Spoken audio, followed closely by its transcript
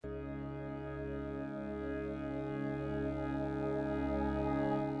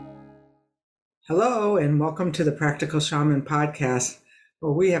Hello, and welcome to the Practical Shaman podcast.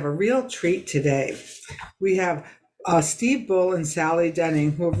 Well, we have a real treat today. We have Steve Bull and Sally Denny,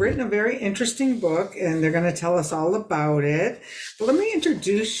 who have written a very interesting book, and they're going to tell us all about it. But let me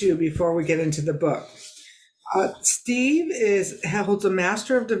introduce you before we get into the book. Steve holds a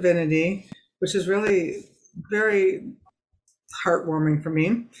Master of Divinity, which is really very heartwarming for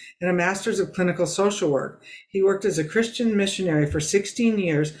me, and a Master's of Clinical Social Work. He worked as a Christian missionary for 16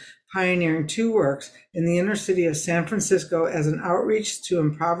 years, pioneering two works in the inner city of San Francisco as an outreach to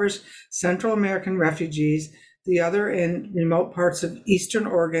impoverished Central American refugees, the other in remote parts of Eastern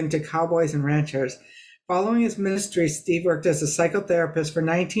Oregon to cowboys and ranchers. Following his ministry, Steve worked as a psychotherapist for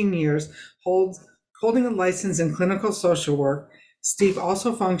 19 years, holding a license in clinical social work. Steve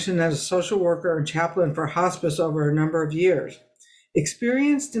also functioned as a social worker and chaplain for hospice over a number of years.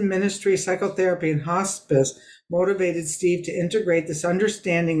 Experienced in ministry, psychotherapy, and hospice motivated Steve to integrate this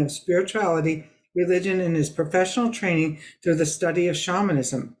understanding of spirituality, religion, and his professional training through the study of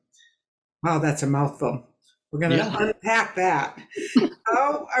shamanism. Wow, that's a mouthful. We're going to unpack that.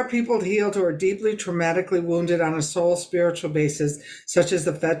 How are people healed who are deeply traumatically wounded on a soul spiritual basis, such as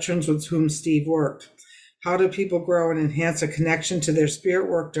the veterans with whom Steve worked? How do people grow and enhance a connection to their spirit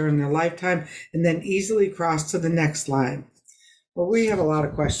work during their lifetime and then easily cross to the next line? Well, we have a lot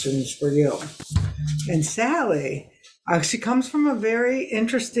of questions for you. And Sally, she comes from a very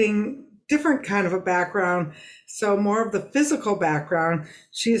interesting, different kind of a background. So more of the physical background.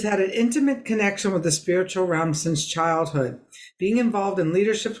 She has had an intimate connection with the spiritual realm since childhood. Being involved in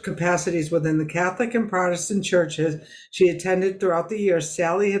leadership capacities within the Catholic and Protestant churches she attended throughout the years,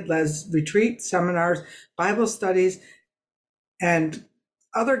 Sally had led retreats, seminars, Bible studies, and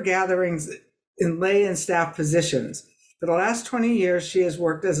other gatherings in lay and staff positions. For the last 20 years, she has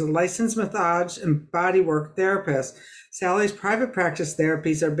worked as a licensed massage and bodywork therapist. Sally's private practice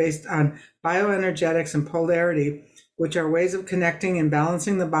therapies are based on bioenergetics and polarity, which are ways of connecting and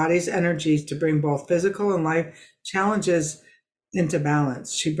balancing the body's energies to bring both physical and life challenges into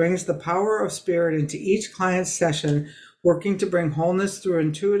balance. She brings the power of spirit into each client's session, working to bring wholeness through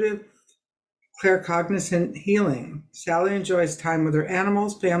intuitive, claircognizant healing. Sally enjoys time with her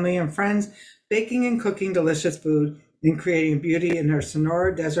animals, family, and friends, baking and cooking delicious food, and creating beauty in her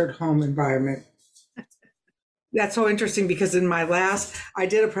Sonora desert home environment. That's so interesting because I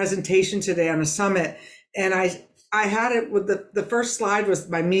did a presentation today on a summit, and I had it with the first slide was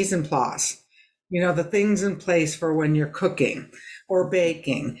my mise en place, the things in place for when you're cooking or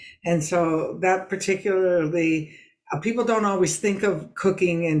baking. And so that particularly, people don't always think of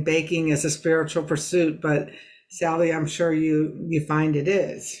cooking and baking as a spiritual pursuit, but Sally, I'm sure you find it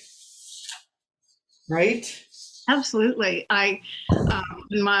is, right? Absolutely.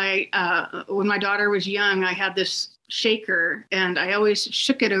 When my daughter was young, I had this shaker and I always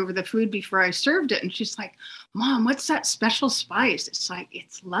shook it over the food before I served it. And she's like, "Mom, what's that special spice?" It's like,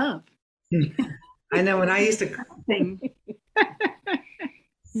 it's love. I know when I used to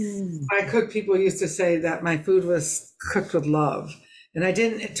I cook, people used to say that my food was cooked with love. And I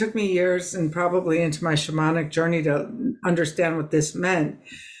didn't, it took me years and probably into my shamanic journey to understand what this meant.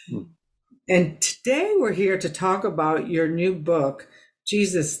 And today we're here to talk about your new book,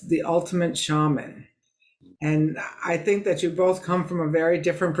 Jesus, the Ultimate Shaman. And I think that you both come from a very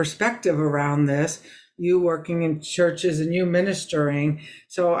different perspective around this, you working in churches and you ministering.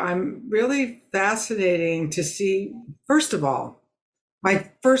 So I'm really fascinating to see, first of all, my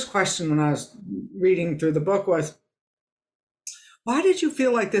first question when I was reading through the book was, why did you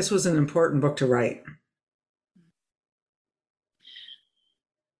feel like this was an important book to write?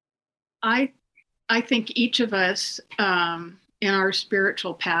 I think each of us in our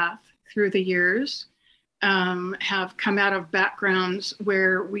spiritual path through the years have come out of backgrounds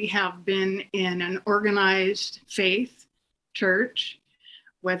where we have been in an organized faith church,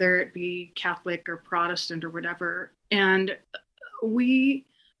 whether it be Catholic or Protestant or whatever. And we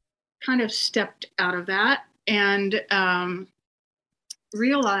kind of stepped out of that and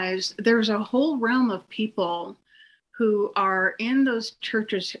realized there's a whole realm of people who are in those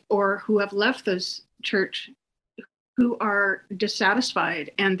churches or who have left those church who are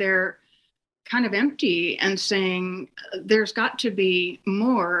dissatisfied and they're kind of empty and saying there's got to be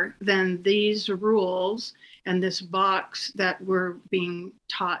more than these rules and this box that we're being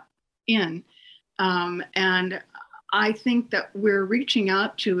taught in. And I think that we're reaching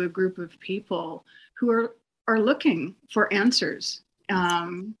out to a group of people who are looking for answers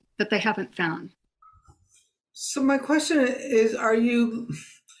that they haven't found. So my question is, were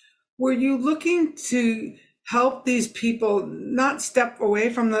you looking to help these people not step away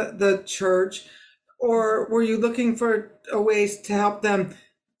from the church, or were you looking for ways to help them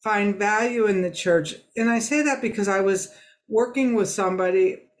find value in the church. And I say that because I was working with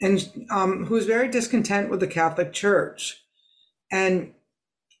somebody and who was very discontent with the Catholic Church. And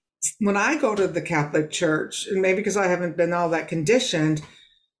when I go to the Catholic Church, and maybe because I haven't been all that conditioned,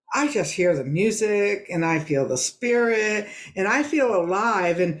 I just hear the music and I feel the spirit and I feel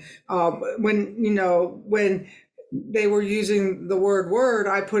alive. And when they were using the word,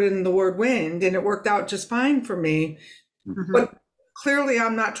 I put in the word wind, and it worked out just fine for me. Mm-hmm. But clearly,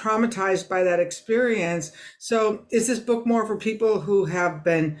 I'm not traumatized by that experience. So, is this book more for people who have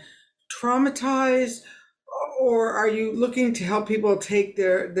been traumatized, or are you looking to help people take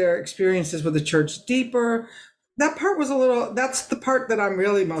their experiences with the church deeper? That part was that's the part that I'm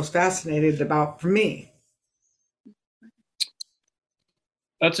really most fascinated about for me.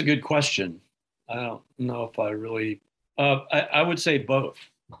 That's a good question. I don't know if I really, I would say both.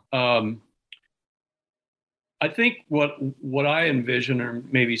 I think what I envision, or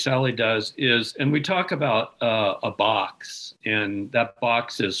maybe Sally does, is, and we talk about a box, and that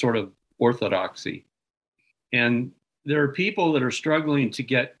box is sort of orthodoxy. And there are people that are struggling to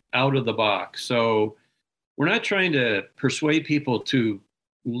get out of the box. So we're not trying to persuade people to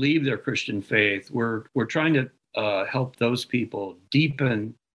leave their Christian faith. We're trying to help those people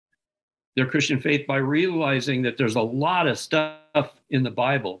deepen their Christian faith by realizing that there's a lot of stuff in the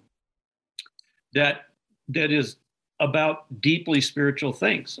Bible that is about deeply spiritual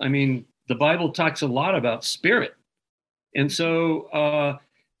things. I mean, the Bible talks a lot about spirit. And so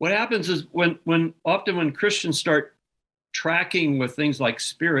what happens is when Christians start tracking with things like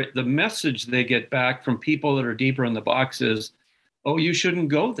spirit, the message they get back from people that are deeper in the box is, oh, you shouldn't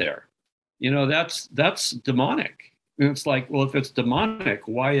go there. That's demonic. And it's like, well, if it's demonic,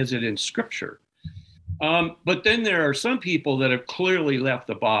 why is it in scripture? But then there are some people that have clearly left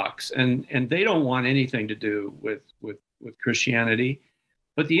the box, and they don't want anything to do with Christianity.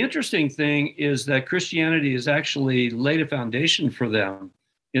 But the interesting thing is that Christianity has actually laid a foundation for them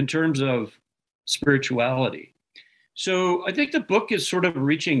in terms of spirituality. So I think the book is sort of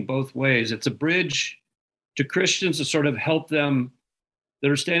reaching both ways. It's a bridge to Christians to sort of help them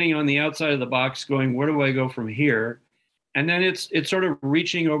that are standing on the outside of the box going, where do I go from here? And then it's sort of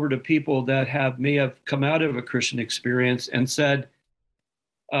reaching over to people that may have come out of a Christian experience and said,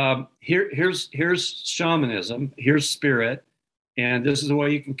 here's shamanism, here's spirit, and this is the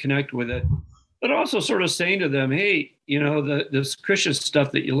way you can connect with it. But also sort of saying to them, hey, this Christian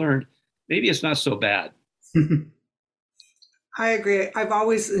stuff that you learned, maybe it's not so bad. I agree. I've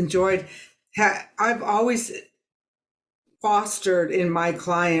always fostered in my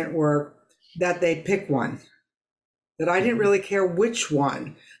client work that they pick one, that I didn't really care which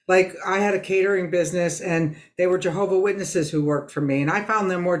one. Like, I had a catering business and they were Jehovah Witnesses who worked for me. And I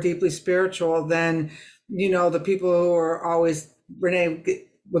found them more deeply spiritual than, the people who are always Renee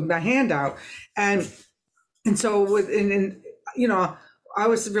with my hand out. And so I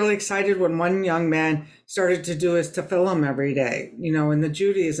was really excited when one young man started to do his tefillin every day, in the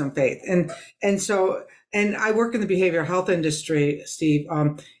Judaism faith. And I work in the behavioral health industry, Steve,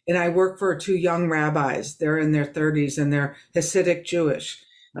 and I work for two young rabbis. They're in their 30s and they're Hasidic Jewish.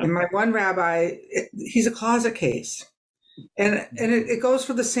 Okay. And my one rabbi, he's a closet case. And it goes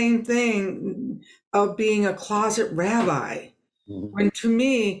for the same thing of being a closet rabbi. When, to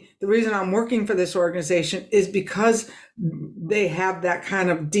me, the reason I'm working for this organization is because they have that kind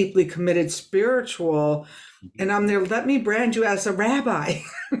of deeply committed spiritual, and I'm there, let me brand you as a rabbi,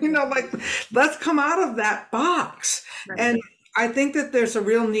 let's come out of that box. Right. And I think that there's a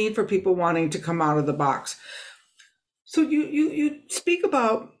real need for people wanting to come out of the box. So you speak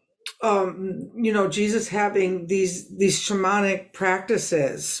about, Jesus having these shamanic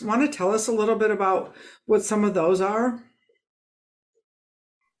practices. Want to tell us a little bit about what some of those are?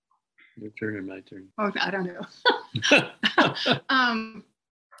 Your turn or my turn? Oh, I don't know.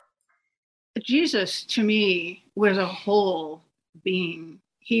 Jesus, to me, was a whole being.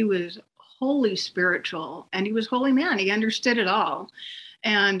 He was wholly spiritual, and he was wholly man. He understood it all.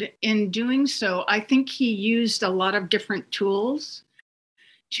 And in doing so, I think he used a lot of different tools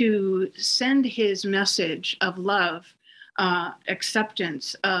to send his message of love,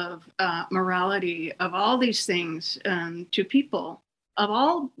 acceptance, of morality, of all these things to people of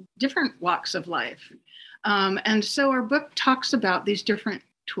all different walks of life. And so our book talks about these different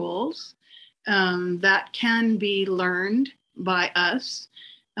tools that can be learned by us.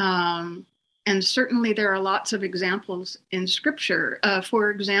 And certainly there are lots of examples in scripture. For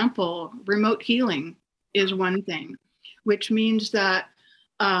example, remote healing is one thing, which means that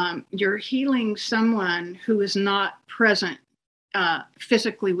you're healing someone who is not present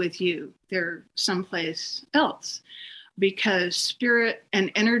physically with you. They're someplace else. because spirit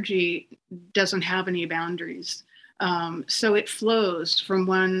and energy doesn't have any boundaries. So it flows from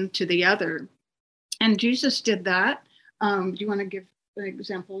one to the other. And Jesus did that. Do you want to give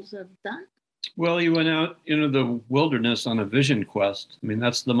examples of that? Well, he went out into the wilderness on a vision quest. I mean,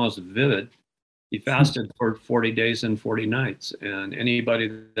 that's the most vivid. He fasted for 40 days and 40 nights. And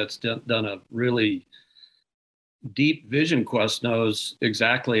anybody that's done a really deep vision quest knows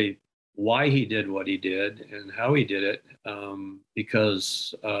exactly why he did what he did and how he did it,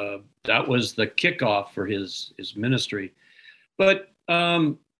 because that was the kickoff for his ministry. But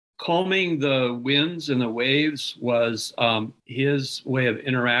calming the winds and the waves was his way of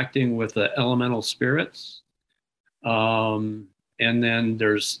interacting with the elemental spirits. And then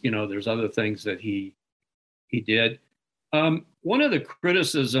there's other things that he did. One of the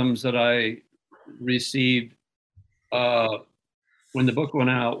criticisms that I received when the book went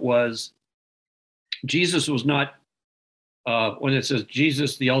out was Jesus was not, when it says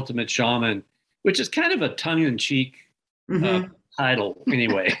Jesus, the ultimate shaman, which is kind of a tongue-in-cheek title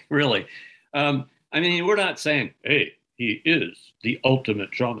anyway, really. I mean, we're not saying, hey, he is the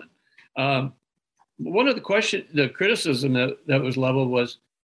ultimate shaman. One of the criticism that was leveled was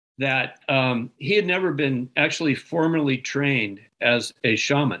that he had never been actually formally trained as a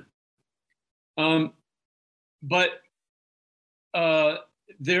shaman. But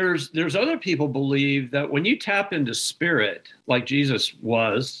there's other people believe that when you tap into spirit, like Jesus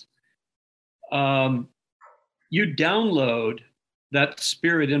was, you download that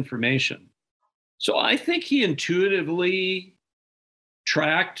spirit information. So I think he intuitively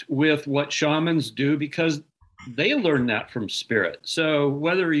tracked with what shamans do because they learn that from spirit. So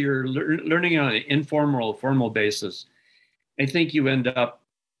whether you're learning on an informal or formal basis, I think you end up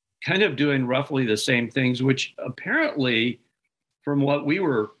kind of doing roughly the same things, which apparently, from what we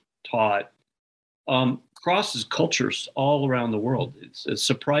were taught, crosses cultures all around the world. It's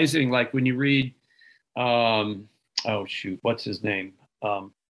surprising, like when you read, what's his name?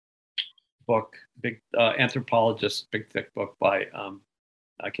 Book, big anthropologist, big thick book by,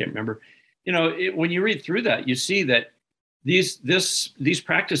 I can't remember. When you read through that, you see that these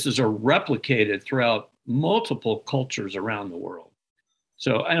practices are replicated throughout multiple cultures around the world.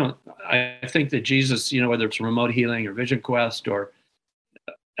 So I think that Jesus, whether it's remote healing or vision quest or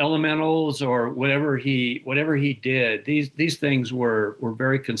elementals or whatever he did, these things were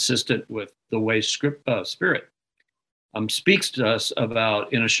very consistent with the way spirit speaks to us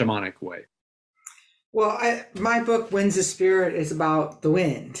about in a shamanic way. Well, my book, Winds of Spirit, is about the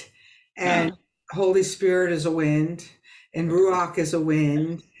wind. And Holy Spirit is a wind, and Ruach is a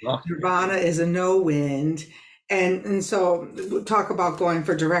wind. Nirvana is a no wind. And so we'll talk about going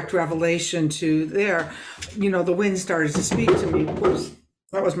for direct revelation to there. The wind started to speak to me. Whoops,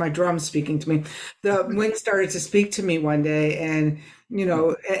 that was my drum speaking to me. The wind started to speak to me one day. And,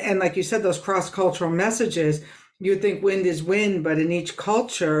 and like you said, those cross-cultural messages, you'd think wind is wind, but in each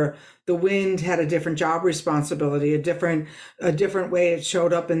culture, the wind had a different job responsibility, a different way it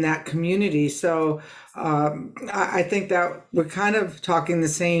showed up in that community. So I think that we're kind of talking the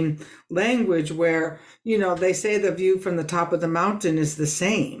same language where, they say the view from the top of the mountain is the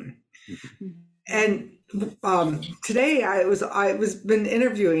same. And today I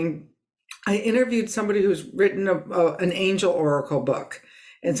interviewed somebody who's written an angel oracle book.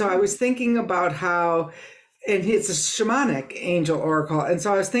 And so I was thinking about how, and it's a shamanic angel oracle. And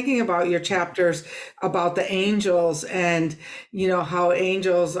so I was thinking about your chapters about the angels and, how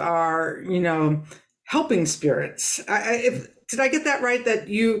angels are, helping spirits. Did I get that right? That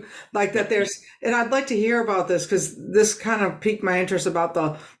you like that and I'd like to hear about this because this kind of piqued my interest about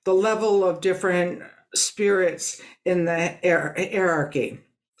the level of different spirits in the hierarchy.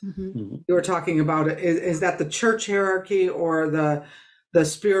 You were talking about it. Is that the church hierarchy or the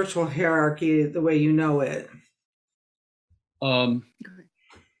spiritual hierarchy, the way you know it?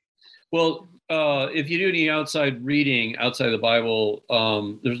 If you do any outside reading outside the Bible,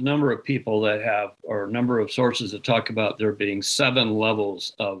 there's a number of people or a number of sources that talk about there being 7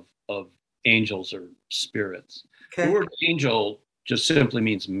 levels of angels or spirits. Okay. The word angel just simply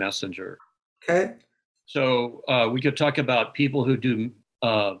means messenger. Okay. So we could talk about people who do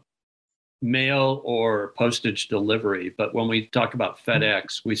mail or postage delivery, but when we talk about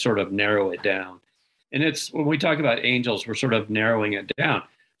FedEx, we sort of narrow it down. And when we talk about angels, we're sort of narrowing it down.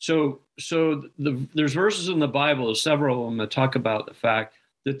 So there's verses in the Bible, several of them, that talk about the fact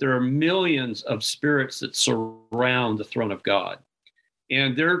that there are millions of spirits that surround the throne of God,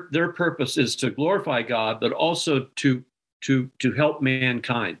 and their purpose is to glorify God, but also to help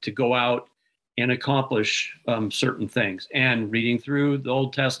mankind to go out and accomplish certain things. And reading through the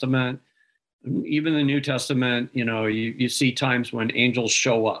Old Testament, even the New Testament, you see times when angels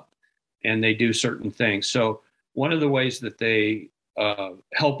show up and they do certain things. So one of the ways that they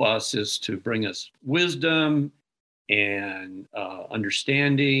help us is to bring us wisdom and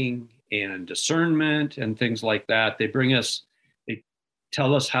understanding and discernment and things like that. They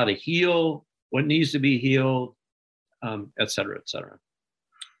tell us how to heal, what needs to be healed, et cetera, et cetera.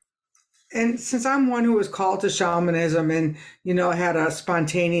 And since I'm one who was called to shamanism and, had a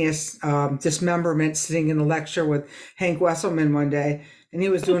spontaneous dismemberment sitting in a lecture with Hank Wesselman one day, and he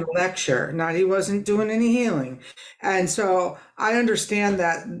was doing a lecture, he wasn't doing any healing. And so I understand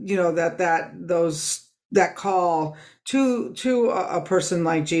that, that call to a person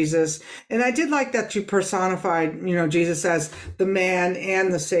like Jesus. And I did like that you personified, Jesus as the man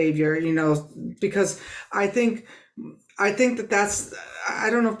and the savior, because I think that's, I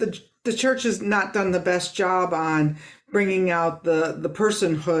don't know if the church has not done the best job on bringing out the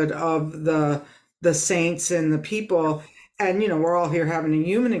personhood of the saints and the people. And, we're all here having a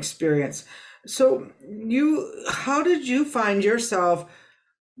human experience. So how did you find yourself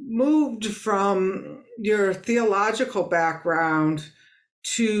moved from your theological background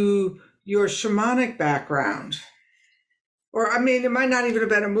to your shamanic background? Or, I mean, it might not even have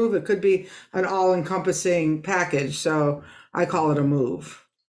been a move. It could be an all-encompassing package. So I call it a move.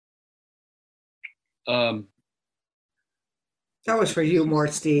 That was for you more,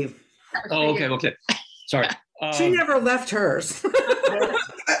 Steve. Oh, okay. Sorry. She never left hers.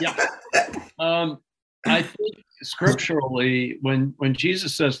 Yeah. I think scripturally, when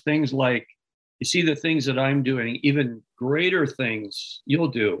Jesus says things like, you see the things that I'm doing, even greater things you'll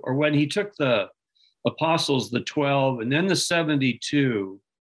do, or when he took the apostles, the 12, and then the 72,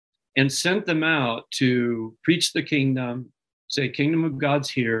 and sent them out to preach the kingdom, say, kingdom of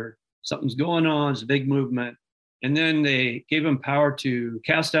God's here, something's going on, it's a big movement. And then they gave them power to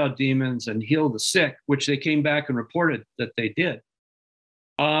cast out demons and heal the sick, which they came back and reported that they did.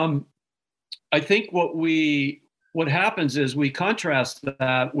 I think what happens is we contrast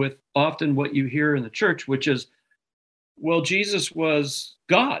that with often what you hear in the church, which is, well, Jesus was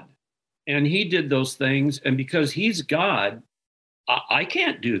God and he did those things. And because he's God, I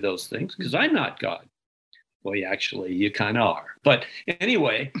can't do those things because I'm not God. Well, you kind of are. But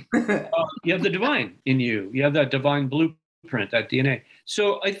anyway, you have the divine in you. You have that divine blueprint, that DNA.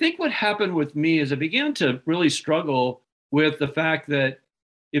 So I think what happened with me is I began to really struggle with the fact that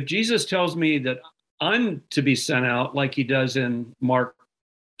if Jesus tells me that I'm to be sent out like he does in Mark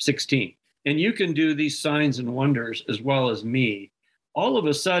 16, and you can do these signs and wonders as well as me, all of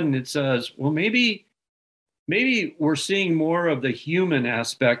a sudden it says, well, maybe we're seeing more of the human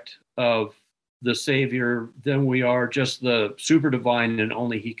aspect of the Savior than we are just the super divine and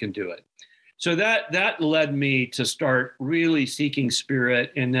only he can do it. So that led me to start really seeking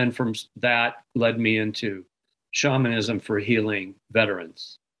spirit. And then from that led me into shamanism for healing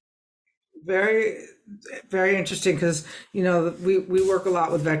veterans. Very, very interesting because, we work a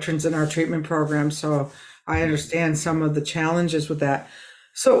lot with veterans in our treatment program. So I understand some of the challenges with that.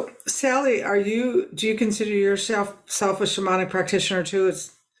 So Sally, do you consider yourself a shamanic practitioner too?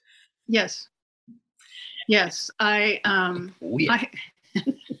 Yes, I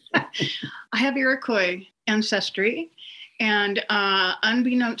have Iroquois ancestry, and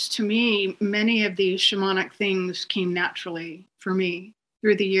unbeknownst to me, many of these shamanic things came naturally for me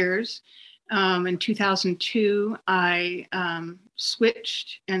through the years. In 2002, I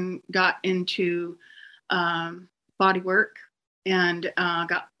switched and got into body work and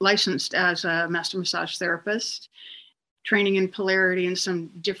got licensed as a master massage therapist, training in polarity and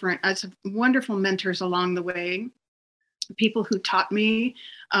some wonderful mentors along the way, people who taught me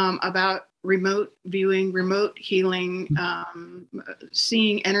about remote viewing, remote healing,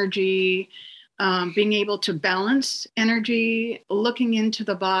 seeing energy, being able to balance energy, looking into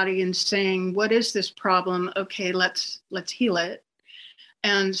the body and saying, what is this problem? Okay, let's heal it.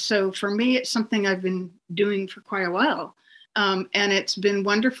 And so for me, it's something I've been doing for quite a while. And it's been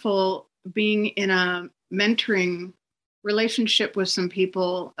wonderful being in a mentoring relationship with some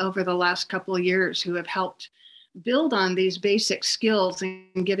people over the last couple of years who have helped build on these basic skills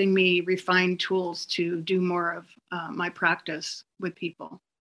and giving me refined tools to do more of my practice with people.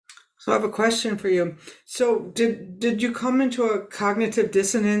 So I have a question for you. So did you come into a cognitive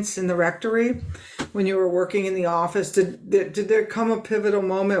dissonance in the rectory when you were working in the office? Did there come a pivotal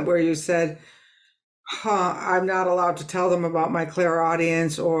moment where you said, I'm not allowed to tell them about my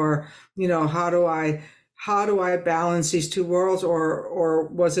clairaudience, or, how do I balance these two worlds, or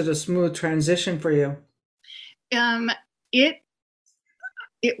was it a smooth transition for you?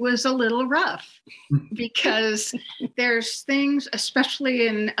 it was a little rough because there's things, especially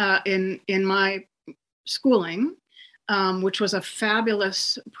in my schooling, which was a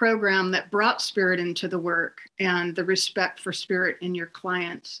fabulous program that brought spirit into the work and the respect for spirit in your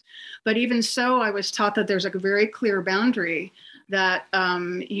clients. But even so, I was taught that there's a very clear boundary that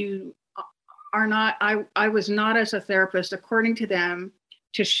you are not, I was not as a therapist, according to them,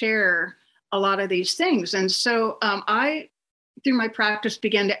 to share a lot of these things. And so I, through my practice,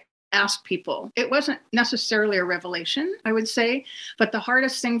 began to ask people. It wasn't necessarily a revelation, I would say, but the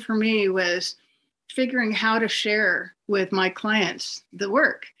hardest thing for me was figuring how to share with my clients the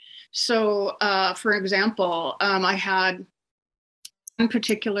work. So, for example, I had one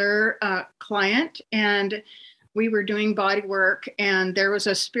particular client, and we were doing body work, and there was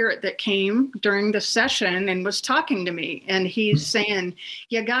a spirit that came during the session and was talking to me. And he's saying,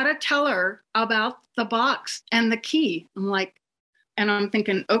 you got to tell her about the box and the key. I'm like, and I'm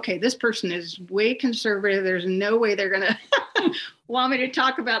thinking, okay, this person is way conservative. There's no way they're going to want me to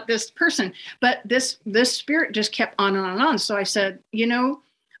talk about this person. But this spirit just kept on and on and on. So I said,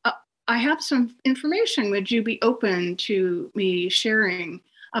 I have some information. Would you be open to me sharing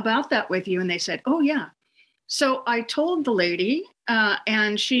about that with you? And they said, oh, yeah. So I told the lady,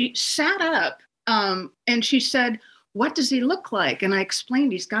 and she sat up, and she said, what does he look like? And I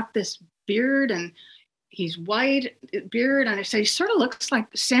explained, he's got this beard, and he's white beard. And I said, he sort of looks like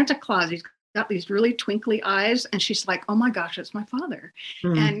Santa Claus. He's got these really twinkly eyes. And she's like, oh my gosh, it's my father.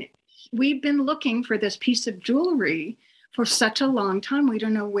 Mm-hmm. And we've been looking for this piece of jewelry for such a long time. We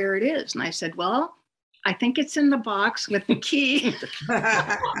don't know where it is. And I said, well, I think it's in the box with the key.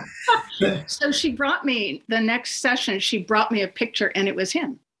 So she brought me, the next session, she brought me a picture, and it was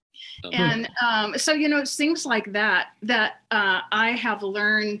him. Okay. And so, it's things like that I have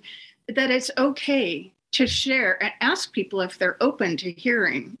learned that it's okay to share and ask people if they're open to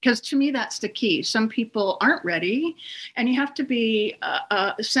hearing, because to me, that's the key. Some people aren't ready, and you have to be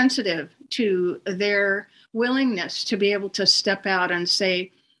sensitive to their willingness to be able to step out and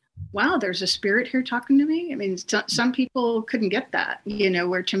say, wow, there's a spirit here talking to me. I mean, some people couldn't get that,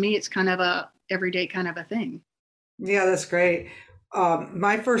 where to me, it's kind of a everyday kind of a thing. Yeah, that's great.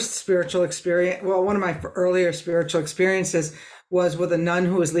 My first spiritual experience, well, one of my earlier spiritual experiences was with a nun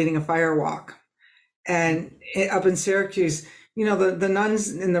who was leading a fire walk. And up in Syracuse, the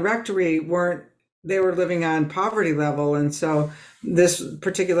nuns in the rectory they were living on poverty level. And so this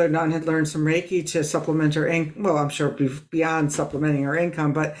particular nun had learned some Reiki to supplement her income. Well, I'm sure beyond supplementing her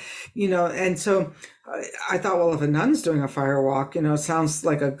income, but, and so I thought, well, if a nun's doing a fire walk, it sounds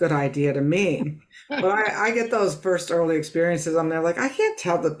like a good idea to me. But I get those first early experiences. I'm there like, I can't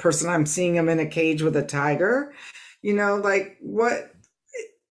tell the person I'm seeing him in a cage with a tiger, like what,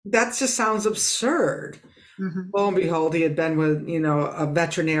 that just sounds absurd. Mm-hmm. Lo and behold, he had been with, a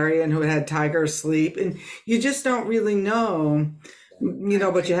veterinarian who had tiger sleep, and you just don't really know,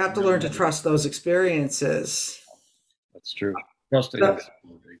 but you have to learn to trust those experiences. That's true. Trusting.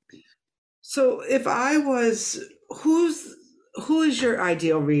 So if I was, who is your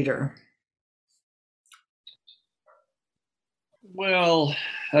ideal reader? Well,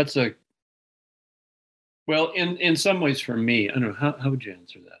 in some ways for me, I don't know, how would you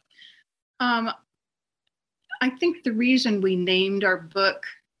answer that? I think the reason we named our book,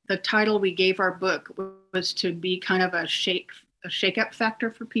 the title we gave our book, was to be kind of a shake-up factor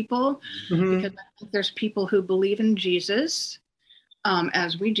for people. Mm-hmm. Because I think there's people who believe in Jesus,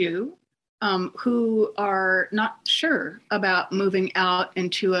 as we do, who are not sure about moving out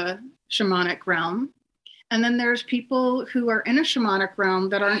into a shamanic realm. And then there's people who are in a shamanic realm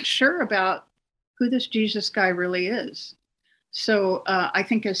that aren't sure about who this Jesus guy really is. So I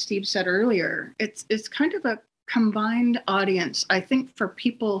think, as Steve said earlier, it's kind of a combined audience, I think, for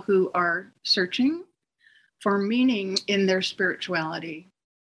people who are searching for meaning in their spirituality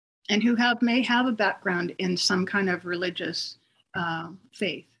and who may have a background in some kind of religious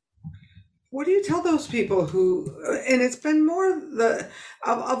faith. What do you tell those people who, and it's been more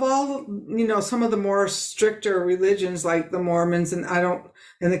of all, some of the more stricter religions like the Mormons and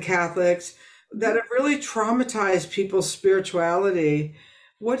the Catholics that have really traumatized people's spirituality.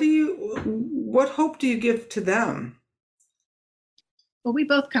 What hope do you give to them? Well, we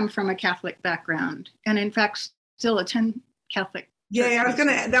both come from a Catholic background, and in fact, still attend Catholic. Yeah,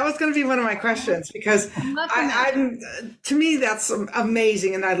 that was gonna be one of my questions, because to me that's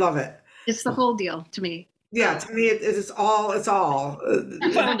amazing, and I love it. It's the whole deal to me. Yeah, to me it's all. You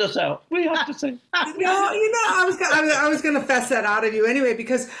found us out. We have to say. No, I was gonna fess that out of you anyway,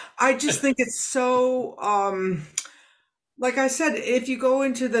 because I just think it's so. Like I said, if you go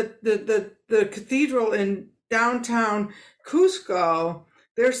into the cathedral in downtown Cusco,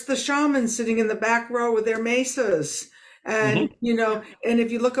 there's the shamans sitting in the back row with their mesas. And and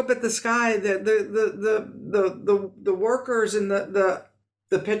if you look up at the sky, the workers and the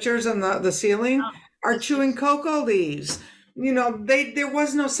pictures on the ceiling are chewing cocoa leaves. There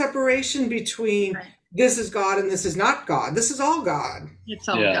was no separation between this is God and this is not God. This is all God. It's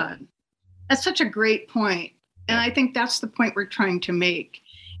all God. That's such a great point. And I think that's the point we're trying to make,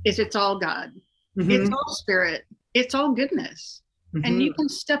 is it's all God. Mm-hmm. It's all spirit. It's all goodness. Mm-hmm. And you can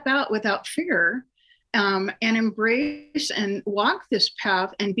step out without fear and embrace and walk this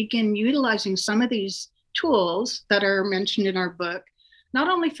path and begin utilizing some of these tools that are mentioned in our book, not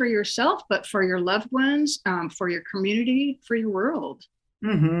only for yourself, but for your loved ones, for your community, for your world.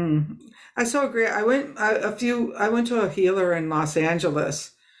 Mm-hmm. I so agree. I went to a healer in Los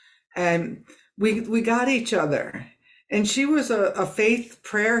Angeles, and we got each other. And she was a faith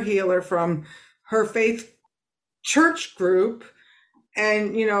prayer healer from her faith church group,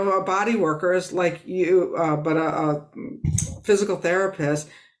 and a body worker is like you, but a physical therapist.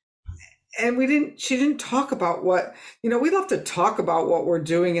 And she didn't talk about what, we love to talk about what we're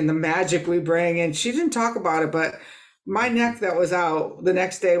doing and the magic we bring. And she didn't talk about it, but my neck that was out the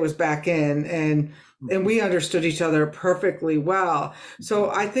next day was back in, and we understood each other perfectly well.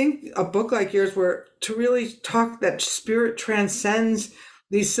 So I think a book like yours, where to really talk that spirit transcends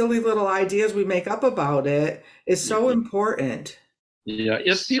these silly little ideas we make up about it, is so important. Yeah,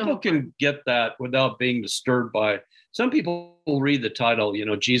 if people can get that without being disturbed by, some people will read the title,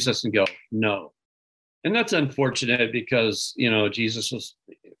 Jesus, and go, no. And that's unfortunate, because, Jesus was,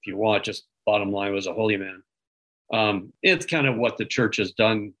 if you want, just bottom line, was a holy man. It's kind of what the church has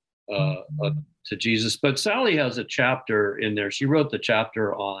done to Jesus. But Sally has a chapter in there. She wrote the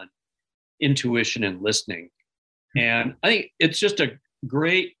chapter on intuition and listening. And I think it's just a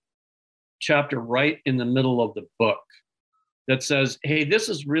great chapter right in the middle of the book that says, hey, this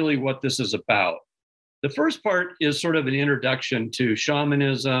is really what this is about. The first part is sort of an introduction to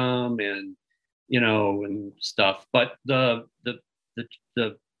shamanism and, and stuff. But the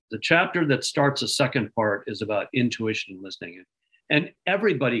chapter that starts the second part is about intuition and listening. And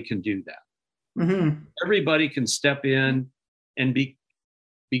everybody can do that. Mm-hmm. Everybody can step in and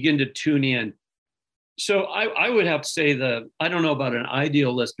begin to tune in. So I would have to say that I don't know about an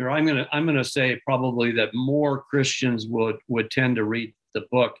ideal listener. I'm gonna say probably that more Christians would tend to read the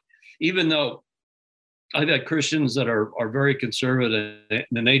book, even though I've had Christians that are very conservative,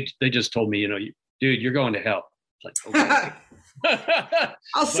 and they just told me, dude, you're going to hell. It's like, okay.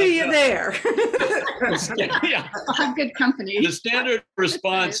 I'll see you there. Yeah, good company. The standard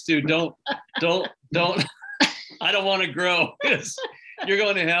response to don't I don't want to grow is you're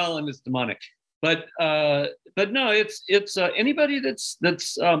going to hell and it's demonic. But no, it's anybody that's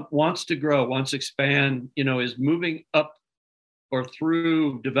wants to grow, wants to expand, is moving up or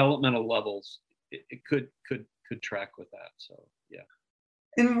through developmental levels. It could track with that. So yeah.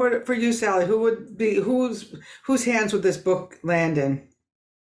 And what for you, Sally? Whose hands would this book land in?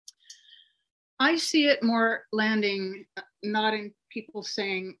 I see it more landing not in people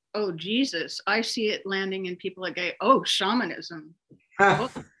saying, "Oh, Jesus." I see it landing in people that go, "Oh, shamanism."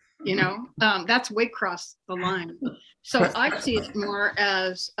 That's way across the line. So I see it more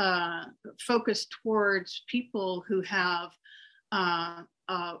as focused towards people who have a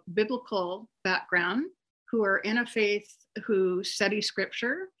biblical background, who are in a faith, who study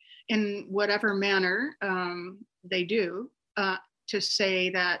scripture in whatever manner they do, to say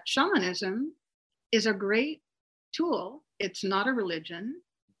that shamanism is a great tool. It's not a religion.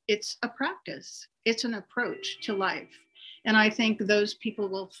 It's a practice. It's an approach to life. And I think those people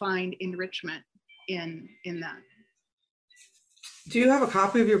will find enrichment in that. Do you have a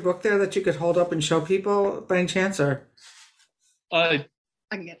copy of your book there that you could hold up and show people by any chance, or? I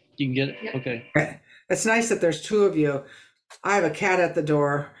can get it. You can get it? Yeah. Okay. It's nice that there's two of you. I have a cat at the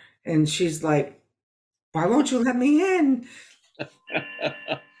door, and she's like, why won't you let me in?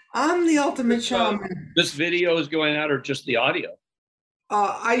 I'm the ultimate shaman. This video is going out, or just the audio?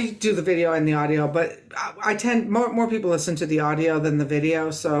 I do the video and the audio, but I tend more people listen to the audio than the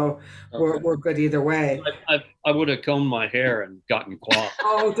video, so okay. we're good either way. I would have combed my hair and gotten cloth.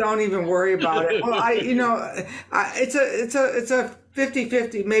 Oh, don't even worry about it. Well, it's a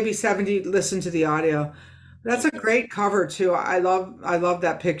 50-50, maybe 70 listen to the audio. That's a great cover too. I love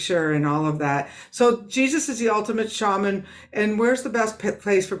that picture and all of that. So Jesus is the ultimate shaman, and where's the best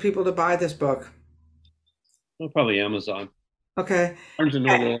place for people to buy this book? Well, probably Amazon. Okay. Barnes and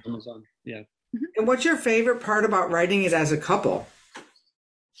Noble, Amazon. Yeah. And what's your favorite part about writing it as a couple?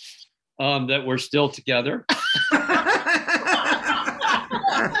 That we're still together. That's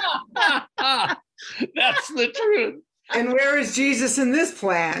the truth. And where is Jesus in this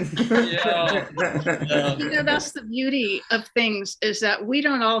plan? Yeah. That's the beauty of things, is that we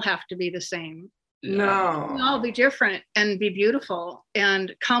don't all have to be the same. We can all No. be different and be beautiful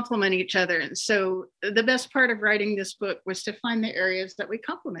and complement each other. And so the best part of writing this book was to find the areas that we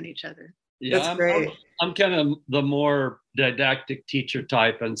complement each other. Yeah, That's great. I'm kind of the more didactic teacher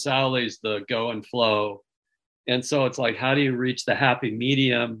type, and Sally's the go and flow. And so it's like, how do you reach the happy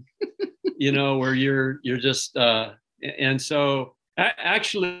medium, where you're just, and so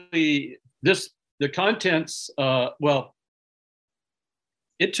actually the contents, well,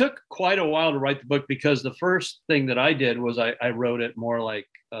 it took quite a while to write the book, because the first thing that I did was I wrote it more like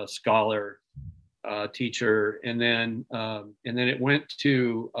a scholar, teacher, and then it went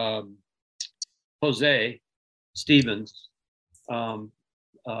to Jose Stevens, the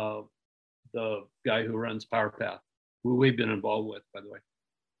guy who runs PowerPath, who we've been involved with, by the way.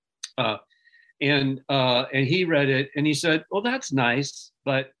 And he read it and he said, "Well, that's nice,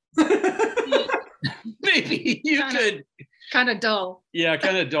 but maybe you could." Kind of dull. Yeah,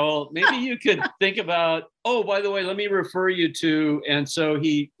 kind of dull. Maybe you could think about, oh, by the way, let me refer you to. And so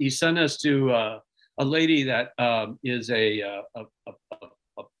he sent us to a lady that is a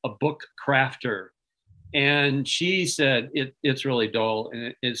book crafter. And she said, it's really dull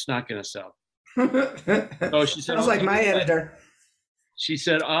and it's not going to sell. So she said, sounds like my editor. She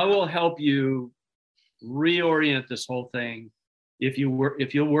said, I will help you reorient this whole thing if you'll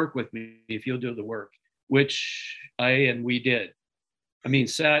work with me, if you'll do the work, which we did. I mean,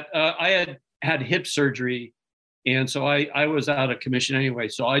 I had hip surgery, and so I was out of commission anyway.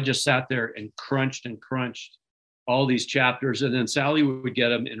 So I just sat there and crunched all these chapters, and then Sally would get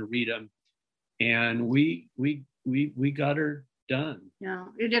them and read them, and we got her done. Yeah,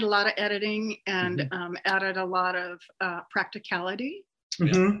 we did a lot of editing and added a lot of practicality.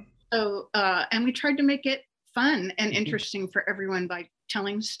 Mm-hmm. So, and we tried to make it fun and interesting for everyone by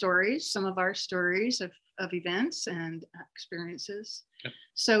telling stories, some of our stories of events and experiences. Yep.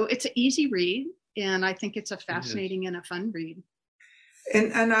 So it's an easy read, and I think it's a fascinating and a fun read.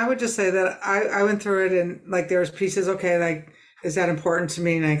 And I would just say that I went through it, and like there's pieces, okay, like, is that important to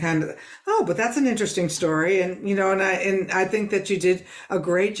me? And I kind of, but that's an interesting story. And, and I think that you did a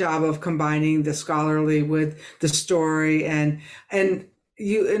great job of combining the scholarly with the story. And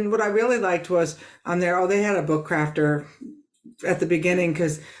what I really liked was on there, they had a book crafter at the beginning,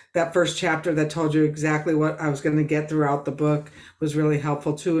 because that first chapter that told you exactly what I was going to get throughout the book was really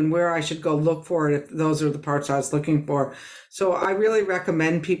helpful too, and where I should go look for it if those are the parts I was looking for. So I really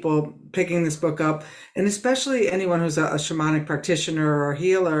recommend people picking this book up, and especially anyone who's a shamanic practitioner or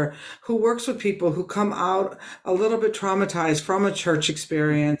healer who works with people who come out a little bit traumatized from a church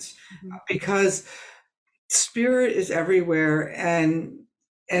experience, because spirit is everywhere, and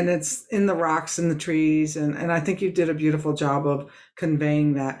it's in the rocks and the trees. And I think you did a beautiful job of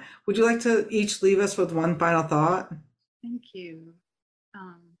conveying that. Would you like to each leave us with one final thought? Thank you.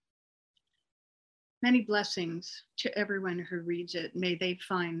 Many blessings to everyone who reads it. May they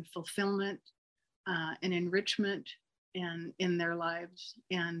find fulfillment and enrichment in their lives,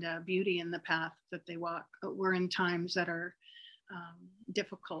 and beauty in the path that they walk. We're in times that are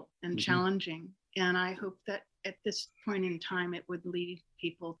difficult and challenging. And I hope that at this point in time, it would lead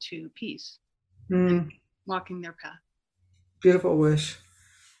people to peace and walking their path. Beautiful wish.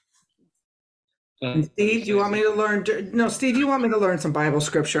 And Steve, do you want me to learn? No, Steve, you want me to learn some Bible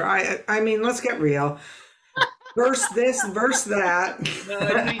scripture? I mean, let's get real. Verse this, verse that. No,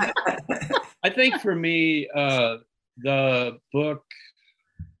 I think for me, the book,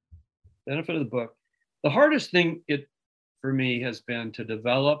 benefit of the book, the hardest thing for me has been to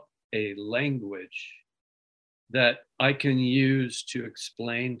develop a language that I can use to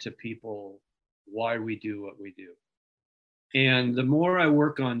explain to people why we do what we do. And the more I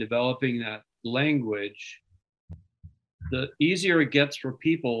work on developing that language, the easier it gets for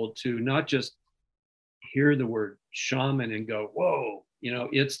people to not just hear the word shaman and go, whoa,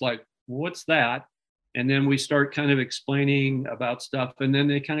 it's like, what's that? And then we start kind of explaining about stuff, and then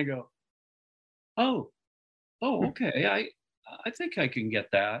they kind of go, oh, okay, I think I can get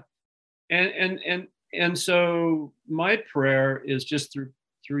that. And so my prayer is just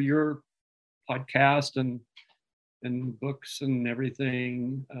through your podcast and books and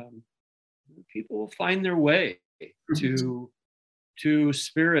everything, people will find their way to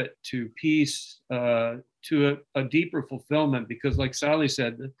spirit, to peace, to a deeper fulfillment. Because like Sally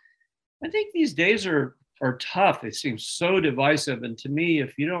said, I think these days are tough. It seems so divisive. And to me,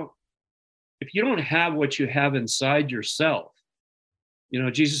 if you don't have what you have inside yourself,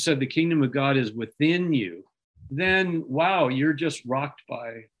 Jesus said the kingdom of God is within you. then wow, you're just rocked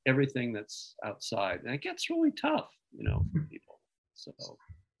by everything that's outside. And it gets really tough, for people. So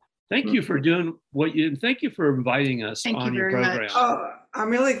thank you for doing thank you for inviting us Thank on you your very program. much. Oh, I'm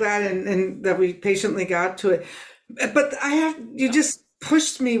really glad and that we patiently got to it. But you just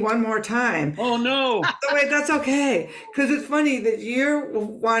pushed me one more time. Oh no. Wait, that's okay. Because it's funny that you're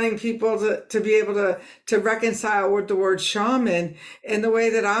wanting people to be able to reconcile with the word shaman. And the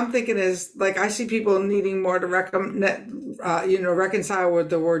way that I'm thinking is like, I see people needing more to reconcile with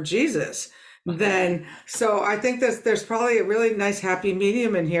the word Jesus. Then, so I think there's probably a really nice happy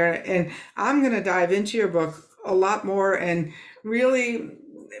medium in here. And I'm going to dive into your book a lot more and really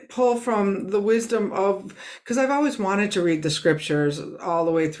pull from the wisdom of, because I've always wanted to read the scriptures all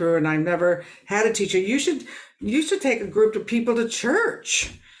the way through, and I've never had a teacher. You should take a group of people to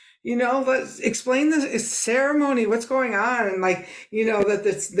church. Let's explain the ceremony, what's going on, and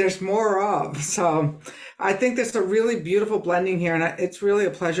that there's more of. So I think there's a really beautiful blending here, and it's really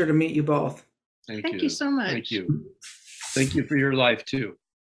a pleasure to meet you both. Thank you so much. Thank you. Thank you for your life too.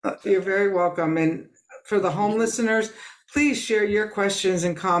 You're very welcome. And for the home listeners, please share your questions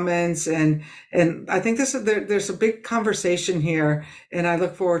and comments. And I think there's a big conversation here, and I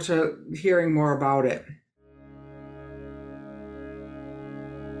look forward to hearing more about it.